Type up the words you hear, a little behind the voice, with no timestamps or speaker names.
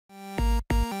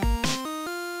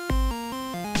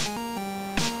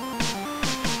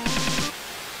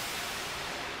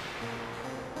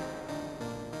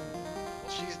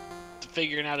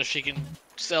figuring out if she can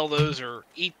sell those or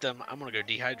eat them, I'm gonna go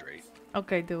dehydrate.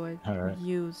 Okay, do it. All right.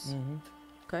 Use.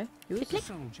 Okay, use. The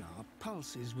soul jar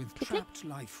pulses with trapped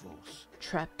life force.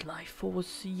 Trapped life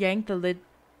force. Yank the lid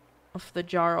of the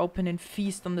jar open and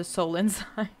feast on the soul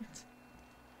inside.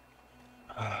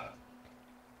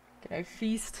 Can I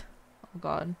feast? Oh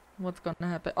god, what's gonna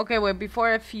happen? Okay, wait,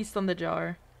 before I feast on the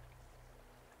jar.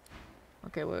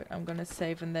 Okay, wait, I'm gonna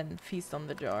save and then feast on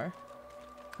the jar.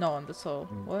 No, on the soul.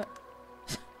 What?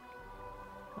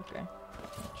 Okay,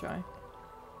 I'll try.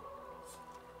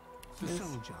 The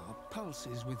soul jar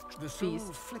pulses with the soul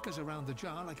flickers around the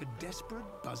jar like a desperate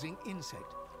buzzing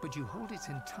insect, but you hold its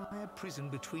entire prison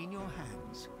between your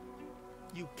hands.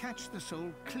 You catch the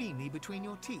soul cleanly between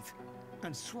your teeth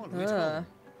and swallow it whole.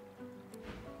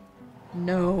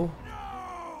 No.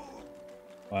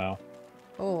 Wow.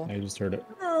 Oh. I just heard it.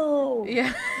 No.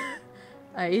 Yeah.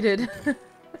 I ate it.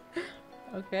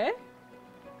 Okay.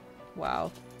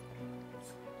 Wow.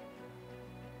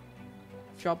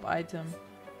 Drop item.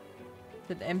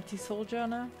 Is it empty soldier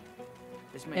now?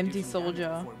 Empty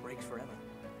soldier.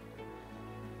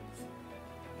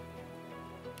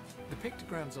 The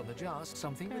pictograms on the jar,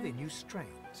 something within you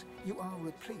strains. You are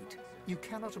replete. You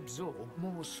cannot absorb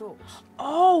more source.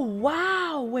 Oh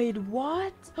wow! Wait,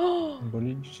 what? Oh. What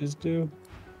did you just do?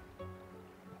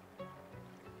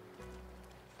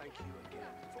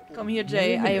 Come here,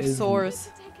 Jay. I have sores.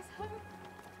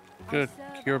 Good.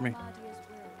 Cure me.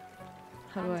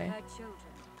 How do I?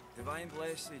 Divine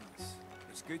blessings.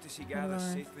 It's good to see gather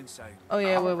safe and sound. Oh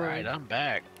yeah, wait. Alright, I'm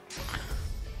back.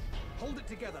 Hold it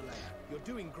together, Leia. You're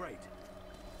doing great.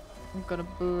 I'm gonna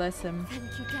bless him. Thank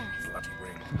you, Gareth. Bloody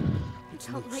ring. I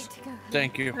can't wait to go home.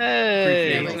 Thank you.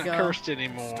 Hey, There we it's go. not cursed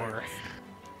anymore.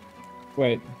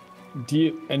 Wait, do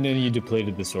you? And then you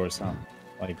depleted the source, huh?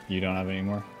 Like you don't have any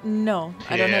more? No,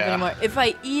 I don't have Yeah. any more. If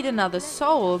I eat another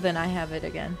soul, then I have it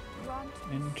again.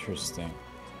 Interesting.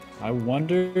 I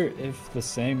wonder if the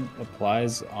same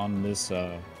applies on this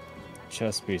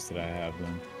chest piece that I have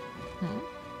then.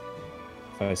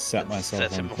 If I set myself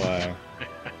Sets on him fire.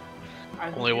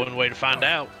 Only one way to find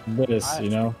out. This, you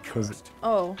know, because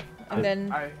Oh, and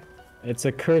then it's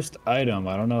a cursed item.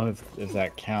 I don't know if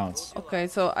that counts. okay,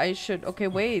 so I should. Okay,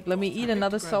 wait. Let me eat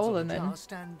another soul and then.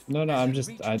 No, I'm just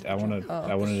I wanted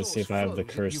to see if I have the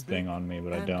cursed thing on me,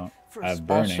 but I don't. I have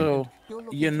burning. Also,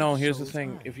 you know, here's the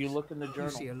thing. If you look in the You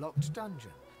see a journal, locked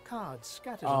dungeon, cards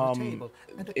scattered on the table,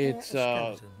 and a pair of it's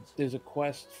skeletons. there's a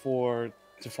quest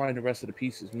to find the rest of the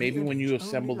pieces. Maybe when you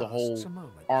assemble the whole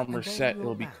armor set,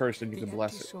 it'll be cursed and you can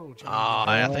bless it.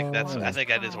 I think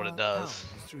that is what it does.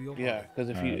 Yeah, because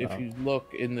if you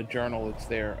look in the journal, it's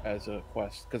there as a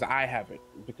quest. Because I have it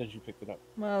because you picked it up.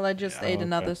 Well, I just ate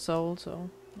another soul, so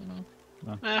you know.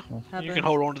 You can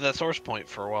hold on to that source point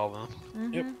for a while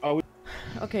then. Yep. Oh,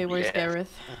 Okay, where's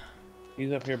Gareth?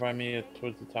 he's up here by me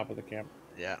towards the top of the camp.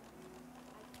 Yeah.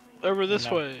 Over this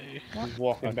way. He's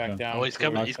walking back down. Oh, he's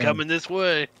coming. He's coming this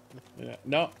way. Yeah.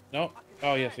 No.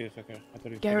 Oh, yes, okay. I thought he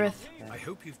was Gareth. I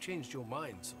hope you've changed your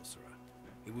mind, sorcerer.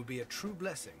 It would be a true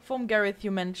blessing. From Gareth,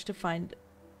 you managed to find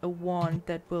a wand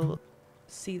that will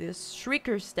see this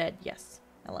Shrieker's dead. Yes.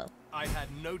 Hello. I had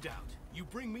no doubt. You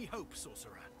bring me hope,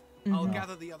 sorcerer. I'll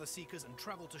gather the other seekers and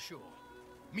travel to shore.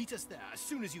 Meet us there as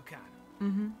soon as you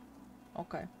can.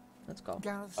 Okay. Let's go.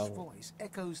 Gareth's voice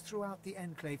echoes throughout the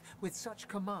enclave with such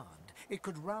command, it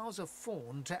could rouse a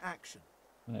fawn to action.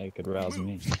 It could rouse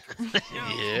me.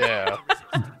 Yeah.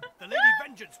 The Lady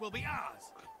Vengeance will be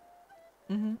ours.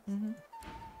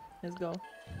 Let's go.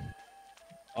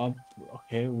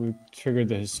 Okay, we triggered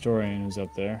the historian who's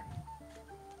up there.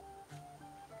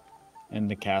 In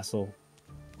the castle.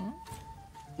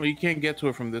 Well, you can't get to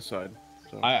it from this side.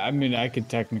 So. I mean, I could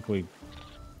technically,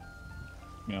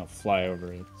 fly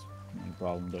over it. It's no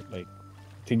problem, but like,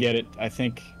 to get it, I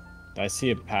think I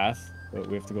see a path, but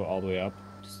we have to go all the way up.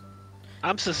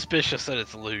 I'm suspicious that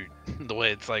it's loot, the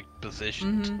way it's like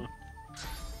positioned.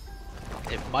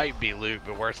 It might be loot,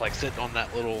 but where it's like sitting on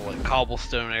that little like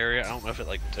cobblestone area, I don't know if it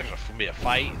like there's gonna be a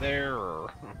fight there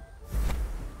or.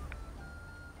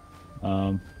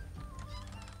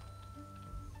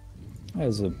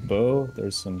 There's a bow.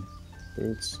 There's some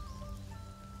boots.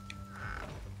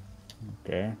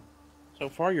 Okay. So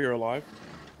far, you're alive.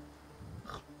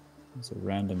 There's a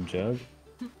random jug.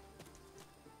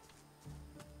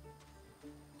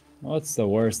 What's the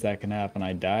worst that can happen?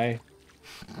 I die.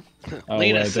 Oh,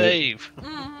 Lina, wait, save.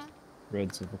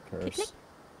 Rids of a curse.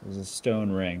 There's a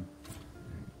stone ring.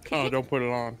 Oh, don't put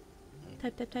it on.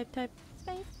 Type.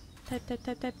 Space. Type.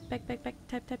 Back.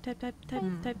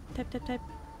 Type.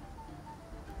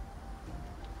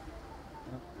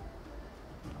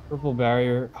 Purple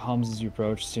barrier hums as you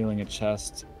approach, sealing a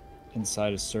chest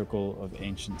inside a circle of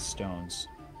ancient stones.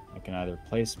 I can either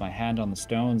place my hand on the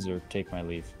stones or take my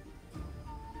leave.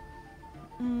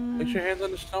 Place your hands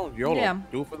on the stones. YOLO. Yeah.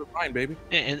 Do it for the vine, baby.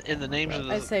 In the names of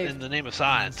I saved. in the name of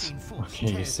science.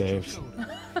 Okay, you saved.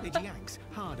 It yanks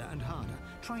harder and harder,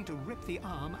 trying to rip the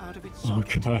arm out of its Oh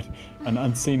socket. god. An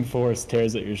unseen force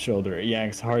tears at your shoulder. It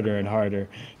yanks harder and harder,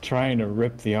 trying to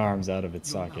rip the arms out of its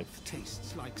socket.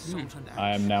 Tastes like salt and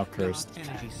I am now ash. cursed. Dark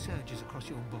energy surges across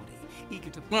your body,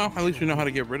 eager to Well, at least you know how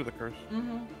to get rid of the curse.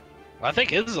 Well, I think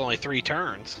his is only 3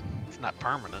 turns. It's not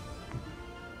permanent.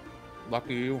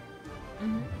 Lucky you.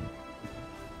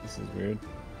 This is weird.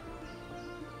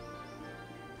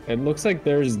 It looks like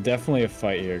there's definitely a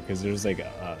fight here, because there's like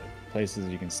places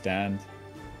you can stand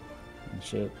and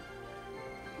shit.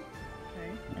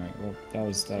 Okay. Alright, well, that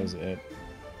was it.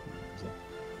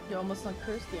 You're almost not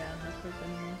cursed yet. I'm not cursed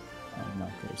anymore. I'm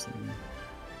not cursing anymore.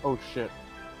 Oh shit.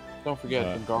 Don't forget,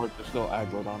 What? the guards are still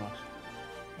aggroed on us.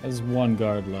 There's one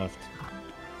guard left.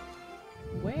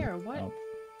 Where? What?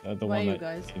 Oh, the Why one you that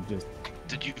guys? you just...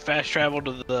 Did you fast travel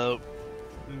to the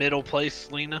middle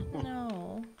place, Lina?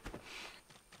 No.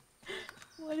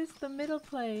 What is the middle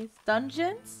place?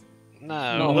 Dungeons?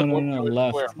 No. No,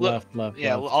 left, Look, left.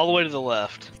 Yeah, all the way to the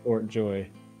left. Fort Joy.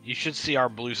 You should see our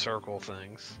blue circle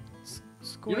things.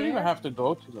 Square? You don't even have to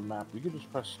go to the map. You can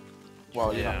just press.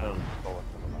 Well, you're not Yeah. going to go to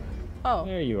the map. Oh.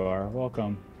 There you are.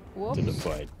 Welcome Whoops. to the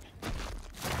fight.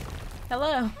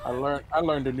 Hello. I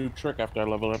learned a new trick after I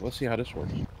leveled up. Let's see how this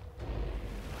works.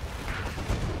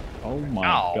 Oh my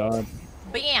Ow. god.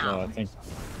 Bam. I think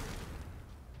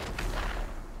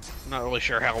I'm not really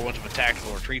sure how much of a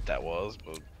tactical retreat that was,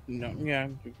 but No, yeah,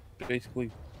 you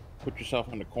basically put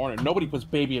yourself in the corner. Nobody puts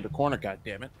baby in the corner,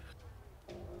 goddammit.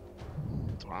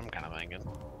 that's what I'm kind of thinking.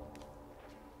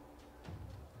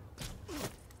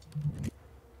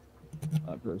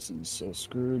 that person's so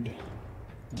screwed.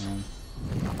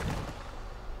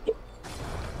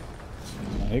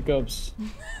 My hiccups.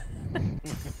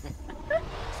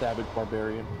 Savage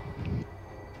barbarian.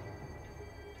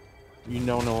 You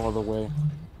know no other way.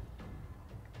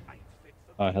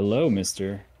 Hello,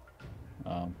 mister.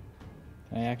 Can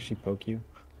I actually poke you?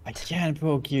 I can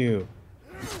poke you!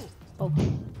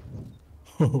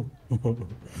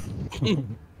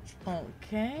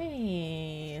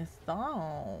 Okay.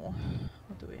 So,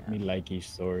 what do we have? Me likey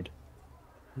sword.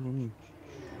 Big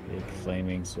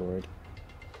flaming sword.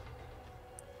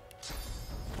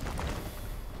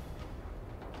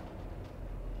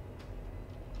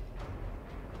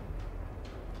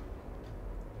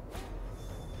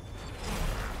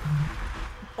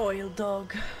 Oil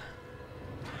dog.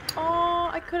 Oh,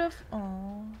 I could have.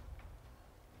 Oh.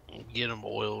 Get him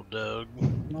oiled, Doug.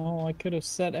 No, I could have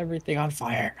set everything on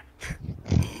fire.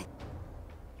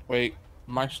 Wait,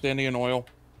 am I standing in oil?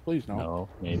 Please no. No,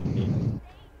 maybe.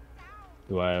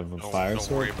 Do I have a fire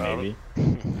don't worry sword? about Maybe.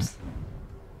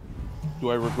 Do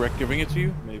I regret giving it to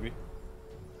you? Maybe.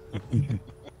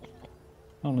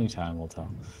 Only time will tell.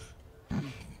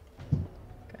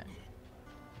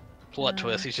 Plot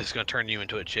twist, he's just gonna turn you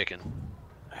into a chicken.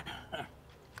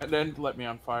 And then let me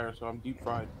on fire, so I'm deep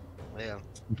fried. Yeah.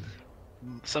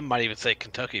 Some might even say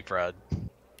Kentucky Fried.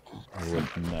 I would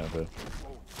never.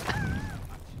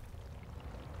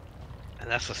 And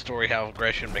that's the story how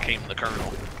Grecian became the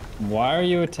Colonel. Why are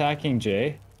you attacking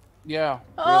Jay? Yeah,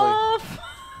 really. Oh.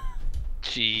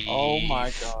 Jeez. Oh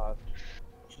my god.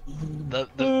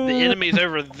 The enemy's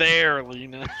over there,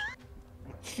 Lina.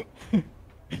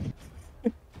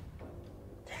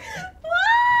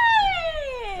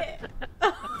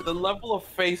 The level of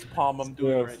face palm I'm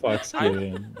doing Zero right now. fucks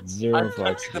given. Zero I'm fucks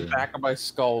touching the given. back of my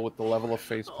skull with the level of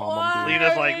face palm I'm doing.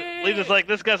 Lina's like,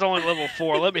 this guy's only level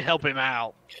 4. Let me help him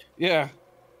out. Yeah.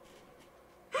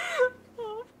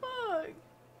 Oh fuck.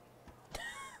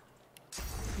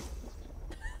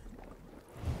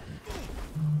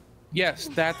 Yes,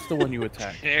 that's the one you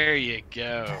attack. There you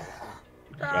go.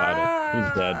 Got it.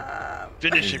 He's dead.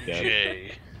 Finish He's him, dead.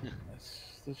 Jay.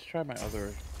 Let's try my other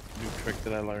new trick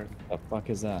that I learned. The fuck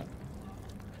is that?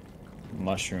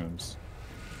 Mushrooms.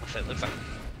 It looks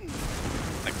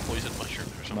like poison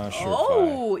mushrooms or something. Mushroom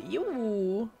Oh,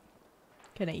 ew.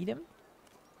 Can I eat him?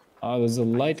 Oh, there's a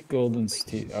light golden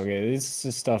steel. Okay, this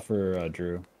is stuff for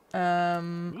Drew.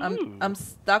 I'm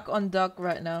stuck on duck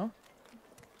right now.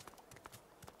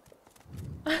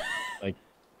 Like,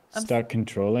 start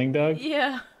controlling Doug?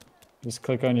 Yeah. Just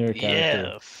click on your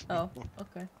character. Yes. Oh,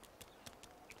 okay.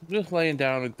 Just laying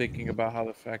down and thinking about how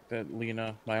the fact that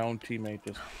Lina, my own teammate,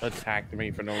 just attacked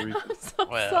me for no reason. I'm so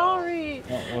Well. sorry.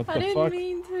 Oh, what I the didn't fuck?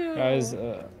 mean to. Guys,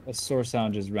 a sore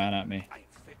sound just ran at me.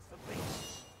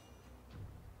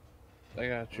 I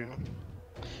got you.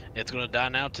 It's gonna die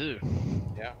now too.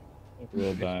 Yeah. It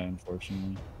will die,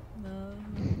 unfortunately. No.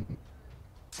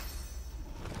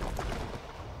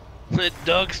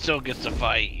 Doug still gets to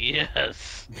fight.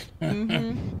 Yes.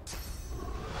 Mm-hmm.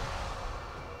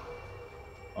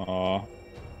 Aw.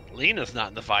 Lina's not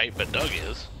in the fight, but Doug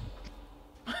is.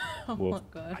 Oh Wolf.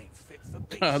 my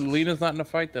god. Lina's not in the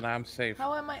fight, then I'm safe.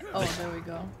 How am I? Oh, there we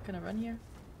go. Can I run here?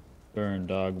 Burn,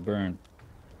 dog, burn.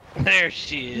 There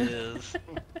she is.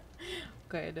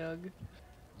 Okay, Doug.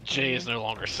 Jay is no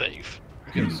longer safe.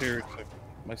 Okay, seriously.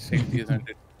 My safety is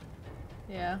ended.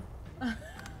 Yeah. I'm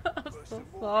so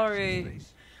sorry.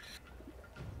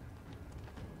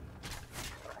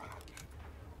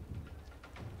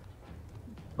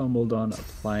 Fumbled on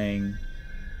applying.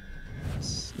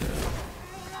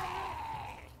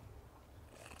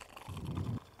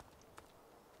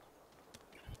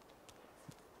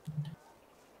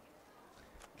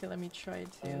 Okay, let me try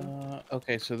to.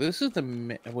 Okay, so this is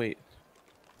the wait.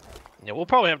 Yeah, we'll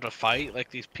probably have to fight like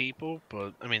these people,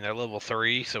 but I mean they're level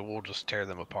 3, so we'll just tear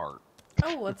them apart.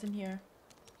 Oh, what's in here?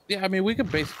 Yeah, I mean we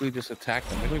could basically just attack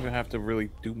them. We don't even have to really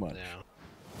do much. Yeah.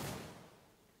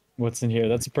 What's in here?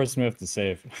 That's the person we have to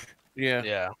save. Yeah.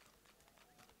 Yeah.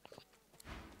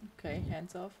 Okay,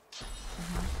 hands off.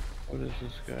 What is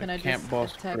this guy? Can I Camp just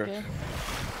boss attack Grec. it?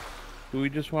 Do we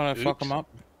just want to fuck Oops. him up?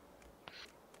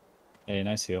 Hey,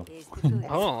 nice heal.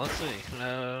 Oh, let's see.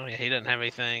 No, he doesn't have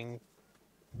anything.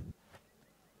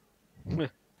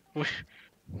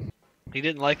 He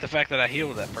didn't like the fact that I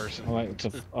healed that person. Oh, wait,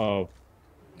 oh.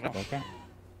 Okay.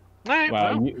 Alright,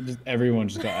 Wow, well, everyone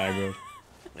just got aggroed.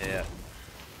 yeah.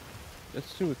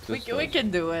 Let's do it this We way.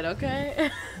 can do it, okay?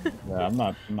 Yeah, I'm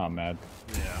not mad.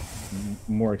 Yeah. I'm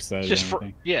more excited Just than for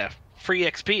anything. yeah, free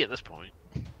XP at this point.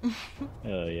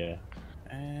 Hell yeah.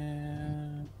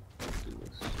 And let's do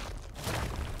this.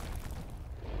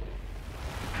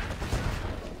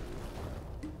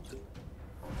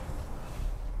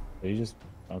 So you just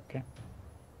okay.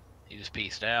 He just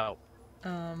pieced out.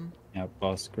 Yeah,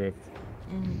 boss script.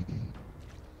 Mm.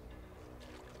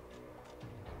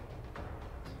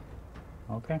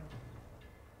 Okay.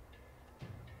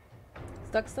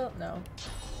 Stuck still? No.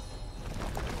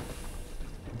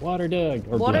 Water Doug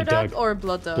or Water Blood Dog Doug. or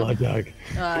Blood Dog? Blood Doug.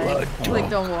 I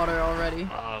clicked on water already.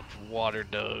 Water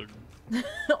Doug.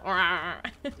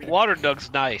 Water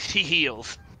Doug's nice. He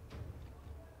heals.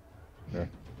 Sure.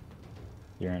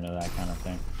 You're into that kind of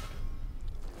thing.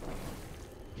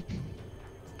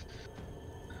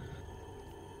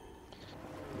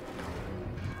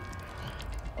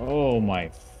 Oh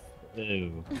my.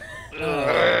 Ew.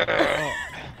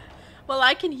 Well,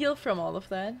 I can heal from all of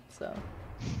that, so.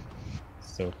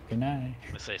 So can I. I'm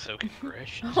gonna say so can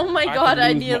Grecian. Oh my I god, can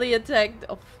I lose nearly attacked.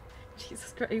 Oh,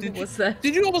 Jesus Christ, who was that?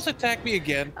 Did you almost attack me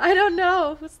again? I don't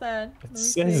know. Who's that? It Let me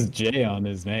says see. J on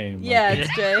his name. like- Yeah,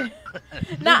 it's Jay.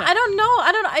 Nah, I don't know.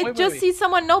 I Wait, just wait. see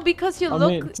someone. No, because you I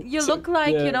look, mean, you so- look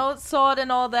like yeah. you know, sword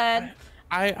and all that.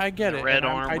 I get it. Red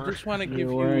and I armor. just want to You're give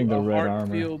you wearing the a red armor.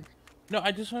 heart-filled. No,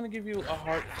 I just want to give you a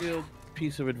heart-filled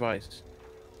piece of advice.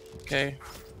 Okay,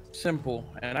 simple.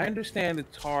 And I understand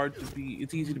it's hard to be.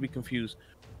 It's easy to be confused.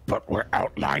 But we're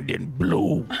outlined in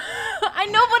blue. I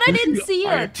know, but I didn't see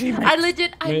Our it. teammates- I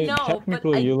legit, I mean, know, but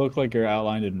technically, I, you look like you're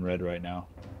outlined in red right now.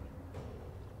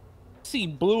 See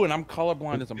blue, and I'm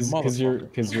colorblind as a motherfucker.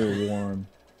 Because you're warm.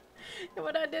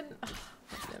 but I didn't. Oh,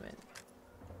 damn it.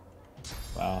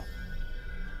 Wow.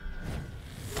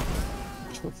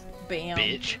 Bam.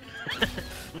 Bitch.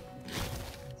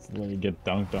 Let me get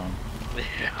dunked on.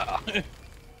 Yeah.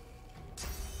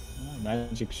 Oh,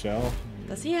 magic shell.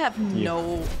 Does he have Yeah.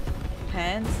 no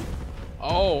pants?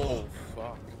 Oh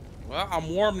fuck. Well, I'm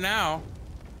warm now.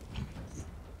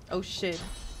 Oh shit.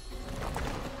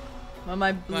 Well,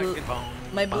 my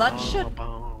Like, my blood should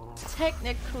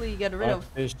technically get rid Fuck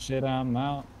of. this shit, I'm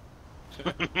out.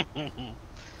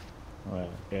 Well,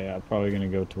 okay, I'm probably gonna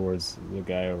go towards the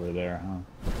guy over there, huh?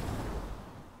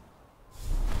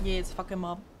 Yeah, it's fuck him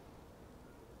up.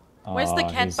 Where's the Aw,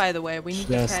 cat, he's by the way? We need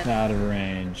the just cat. out of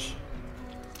range.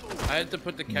 I had to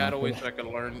put the cat away so I could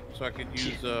learn, so I could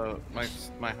use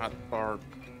my hot bar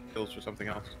pills for something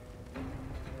else.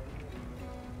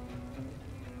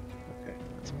 Okay.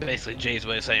 It's basically Jay's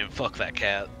way of saying fuck that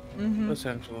cat. Mm-hmm.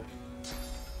 Essentially.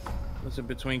 Listen,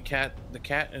 between the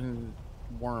cat and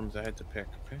worms, I had to pick.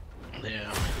 Okay.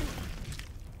 Yeah.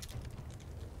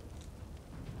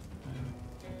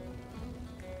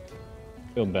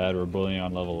 Feel bad, we're bullying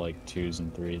on level like 2s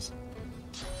and 3s.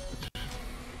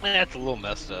 That's a little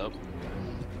messed up.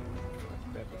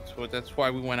 That's why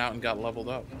we went out and got leveled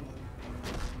up.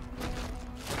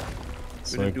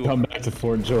 So didn't do come it. back to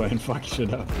Fort Joy and fuck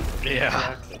shit up.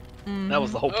 Yeah. That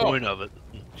was the whole point of it.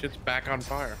 Shit's back on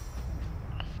fire.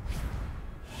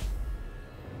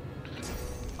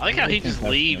 I like how he just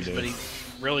leaves, but he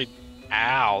really...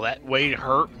 Ow, that way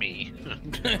hurt me.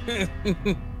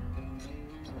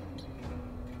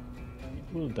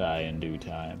 We'll die in due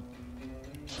time.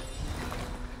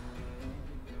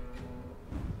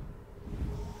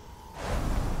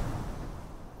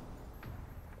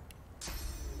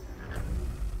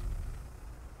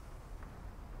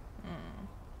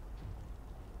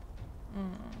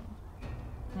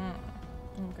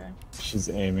 Okay. She's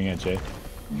aiming at Jay.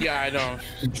 Yeah, I know.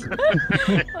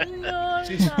 Oh, no,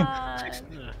 I'm not.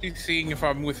 She's seeing if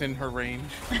I'm within her range.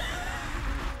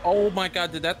 Oh my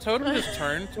god, did that totem just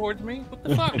turn towards me? What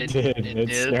the fuck? It did.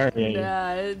 It's staring at you.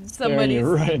 Nah, Staring somebody's...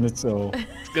 you right in the soul.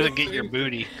 It's gonna get your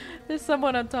booty. There's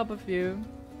someone on top of you.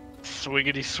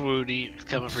 Swiggity swooty. It's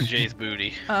coming for Jay's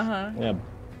booty. Uh-huh. Yeah,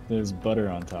 there's butter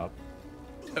on top.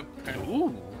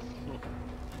 Ooh.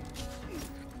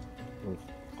 Oof.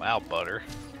 Wow, butter.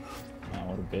 Man,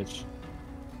 what a bitch.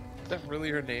 Is that really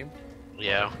her name?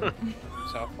 Yeah.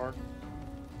 South Park?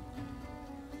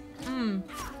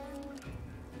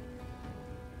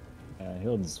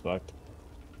 Hilda's fucked.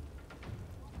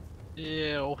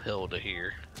 Yeah, old Hilda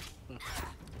here.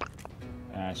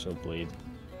 Ah, she'll bleed.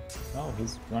 Oh,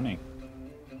 he's running.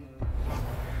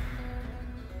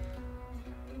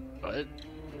 What?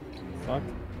 Fuck.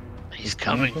 He's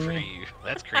coming for you.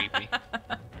 That's creepy.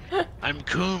 I'm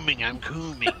cooming.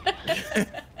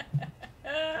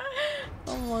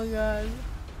 Oh my god.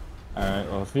 Alright,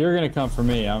 well, if you're gonna come for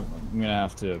me, I'm gonna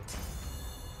have to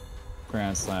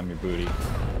grand slam your booty.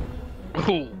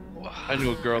 Ooh. I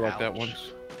knew a girl like that Ouch.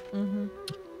 once.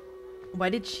 Why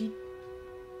did she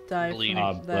die Bleeding.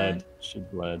 from that? Bled. She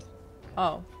bled.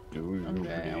 Oh, You will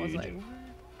okay. I was bleed. like,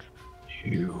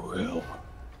 You will.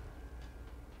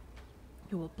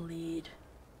 you will bleed.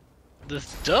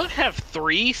 Does Doug have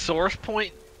 3 source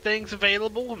point things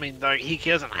available? I mean, like, he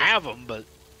doesn't have them, but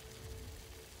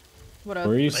What Where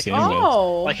are you else? seeing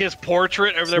Oh! like his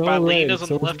portrait over there So by right, Lina's on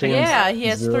the so left right. hand. Yeah, he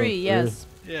has Zero, 3, yes.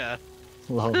 Yeah. this?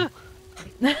 Lol.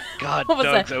 God, What was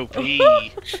Doug's that?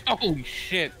 OP. Holy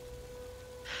shit.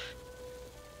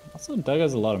 Also, Doug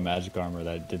has a lot of magic armor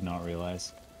that I did not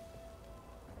realize.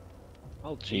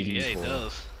 Oh, gee, yeah, he 84.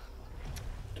 does.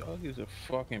 Dog is a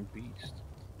fucking beast.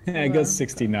 I got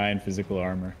 69 physical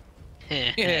armor.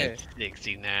 Yeah.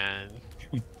 69.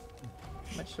 How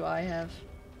much do I have?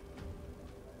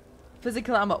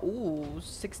 Physical armor, ooh,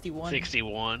 61.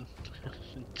 61.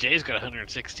 Jay's got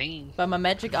 116. But my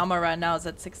magic armor right now is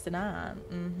at 69.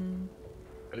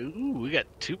 Ooh, we got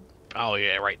 2. Oh,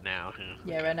 yeah, right now.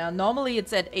 Yeah, right now. Normally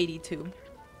it's at 82.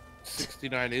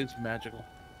 69 is magical.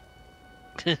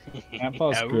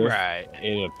 Grandpa's Yeah, Griff right.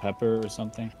 ate a pepper or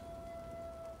something.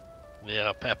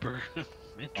 Yeah, Pepper. Come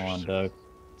on, Interesting. Doug.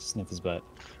 Sniff his butt.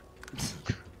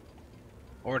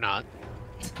 Or not.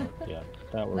 Yeah,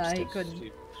 that works Nah, he too.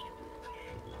 couldn't.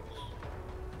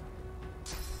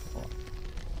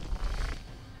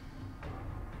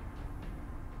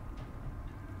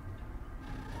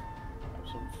 Have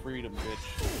some freedom, bitch.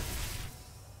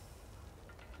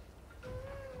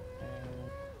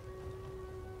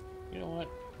 You know what?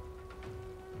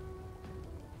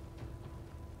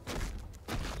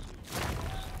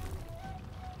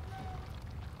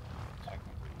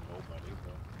 Nobody,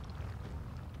 but...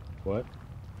 What?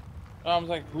 I was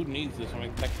like, who needs this? I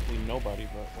mean, technically nobody,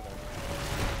 but whatever.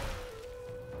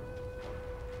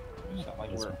 It's not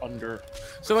like we're under.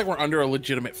 It's not like we're under a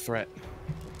legitimate threat.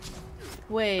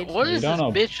 Wait, What You does don't this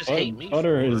know, bitch just hate me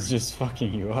Butter for? is just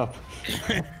fucking you up.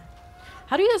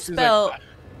 how do you like, spell...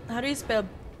 How do you spell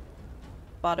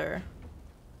butter?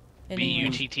 In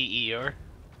English? B-U-T-T-E-R?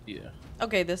 Yeah.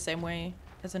 Okay, the same way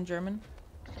as in German.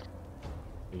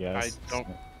 I guess. I don't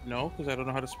know, because I don't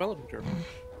know how to spell it in German.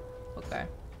 Okay.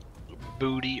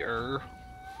 Booty-er.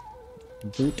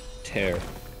 Boot tear.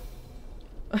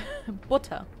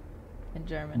 Butter in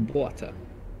German. Butter.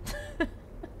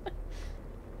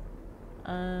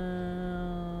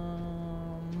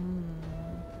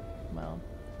 Well,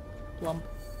 plump.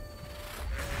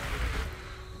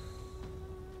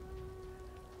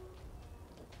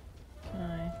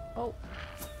 Okay. Oh.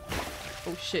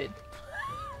 Oh shit.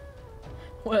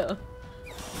 Well.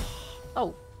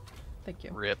 Oh. Thank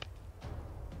you. Rip.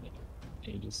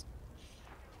 You just.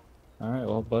 Alright,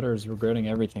 well, Butter is regretting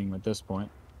everything at this point.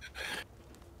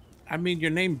 I mean, your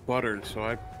name Butter, so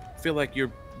I feel like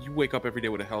you wake up every day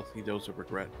with a healthy dose of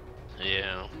regret.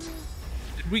 Yeah.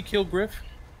 Did we kill Griff?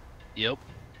 Yep.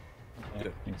 Yeah,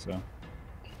 I think so.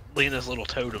 Lina's little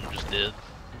totem just did.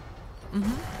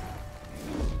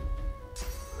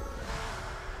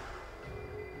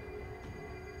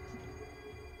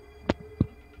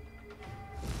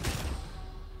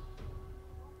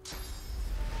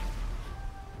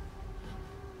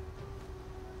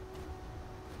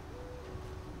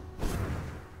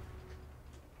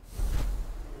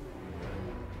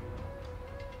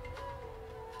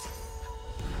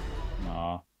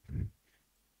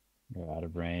 Out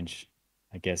of range.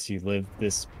 I guess you lived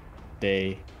this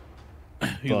day, You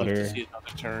live to Butter. see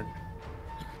another turn.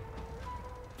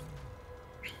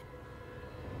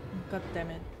 God damn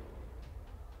it.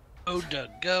 Oh, Doug,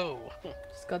 go!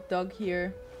 Just got Doug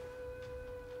here.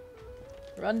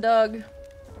 Run, Doug.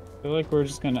 I feel like we're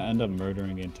just gonna end up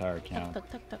murdering the entire camp. Tuck,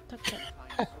 tuck, tuck, tuck,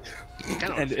 tuck. Kind of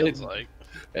what And it feels like.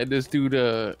 And this dude,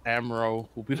 Amro,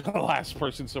 will be the last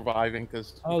person surviving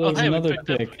because Oh, there's hey, another we picked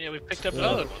up, pick. yeah, we picked up Yeah.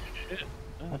 another one. Shit.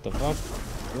 What the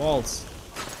fuck? Waltz.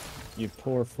 You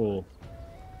poor fool.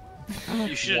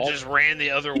 You should have just ran the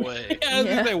other way.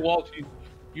 Yeah. They Walt,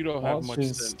 you don't have Waltz much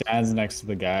just sense. stands next to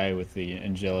the guy with the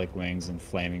angelic wings and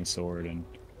flaming sword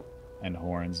and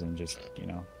horns and just, you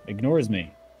know, ignores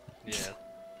me. Yeah.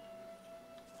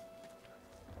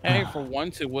 Hey, for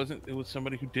once it was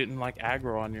somebody who didn't like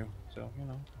aggro on you. So, you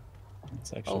know.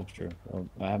 It's actually true. Well,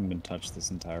 I haven't been touched this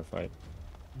entire fight.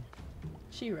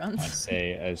 She I'd runs.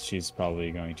 say as she's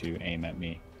probably going to aim at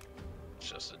me. It's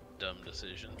just a dumb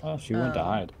decision. Oh, she went to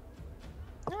hide.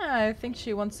 Yeah, I think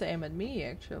she wants to aim at me,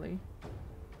 actually.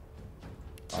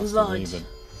 Possibly, but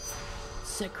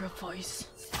Sacrifice.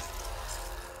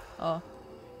 Oh.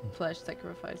 Flash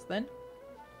sacrifice then.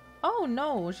 Oh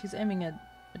no, she's aiming at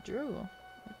Drew,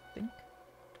 I think.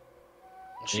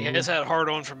 She has had hard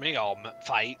on for me all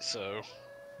fight, so.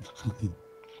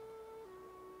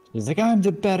 she's like, I'm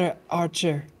the better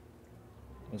archer.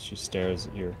 As she stares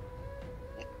at your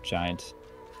giant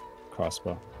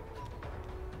crossbow.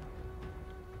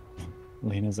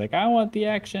 Lina's like, I want the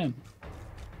action.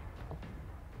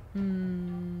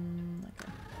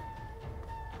 Okay.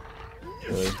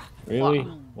 Really? Really?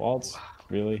 Wow. Waltz?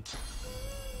 Really?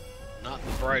 Not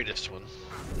the brightest one.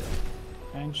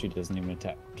 And she doesn't even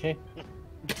attack. Okay.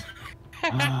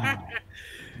 Yeah,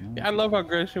 I love how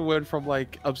Grecian went from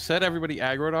like upset everybody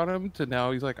aggroed on him to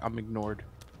now he's like, I'm ignored.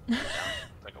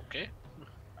 Like, okay.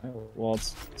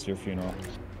 Waltz, it's your funeral.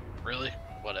 Really?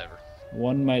 Whatever.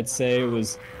 One might say it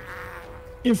was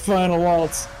your final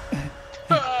waltz.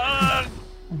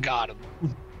 Got him.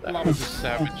 That was a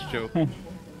savage joke.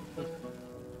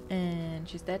 And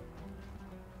she's dead.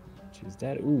 She's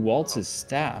dead. Ooh, Waltz's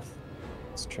staff.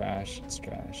 It's trash. It's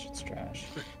trash. It's trash.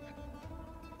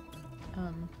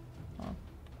 Oh.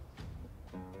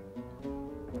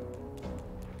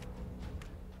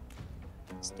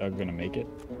 Is Doug gonna make it?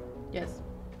 Yes.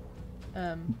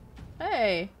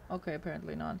 Hey! Okay,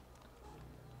 apparently not.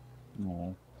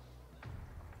 No.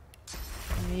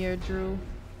 Come here, Drew.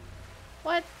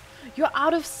 What? You're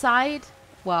out of sight?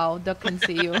 Wow, Doug can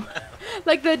see you.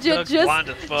 Like the Doug's blind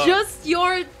as fuck. just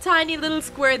your tiny little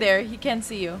square there. He can't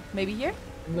see you. Maybe here?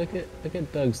 Look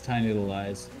at Doug's tiny little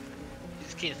eyes. You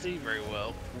just can't see very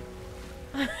well.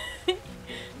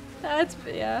 That's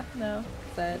yeah, no.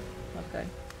 Sad. Okay.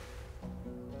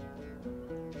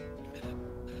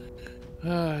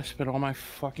 I spent all my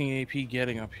fucking AP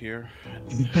getting up here.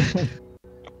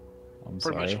 I'm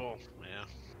Pretty much sorry. full. Yeah.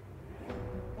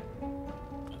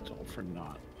 That's all for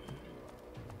naught.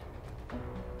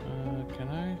 Can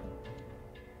I?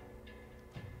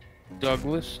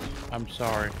 Douglas, I'm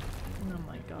sorry. Oh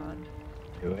my god.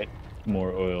 Do it.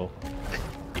 More oil.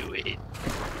 Do it.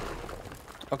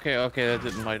 Okay, that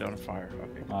didn't light on fire.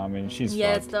 Okay. I mean, she's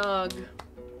Yes, fucked. Doug.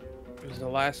 It was the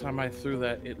last time I threw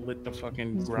that, it lit the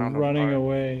fucking He's ground on running fire.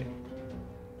 away.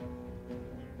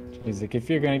 He's like, if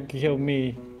you're gonna kill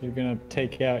me, you're gonna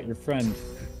take out your friend.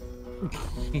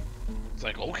 It's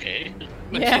like, okay.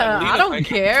 Yeah, Lina, I don't like,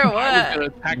 care. I was What? gonna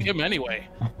attack him anyway.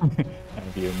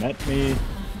 Have you met me?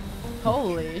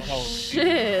 Holy Oh,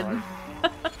 shit. Jesus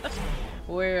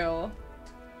Well.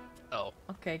 Oh.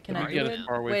 Okay, can Let I me do get it? as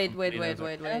far away Wait, from wait, Lina wait, as I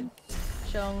wait, can. wait.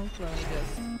 Shong, let me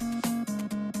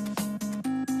just.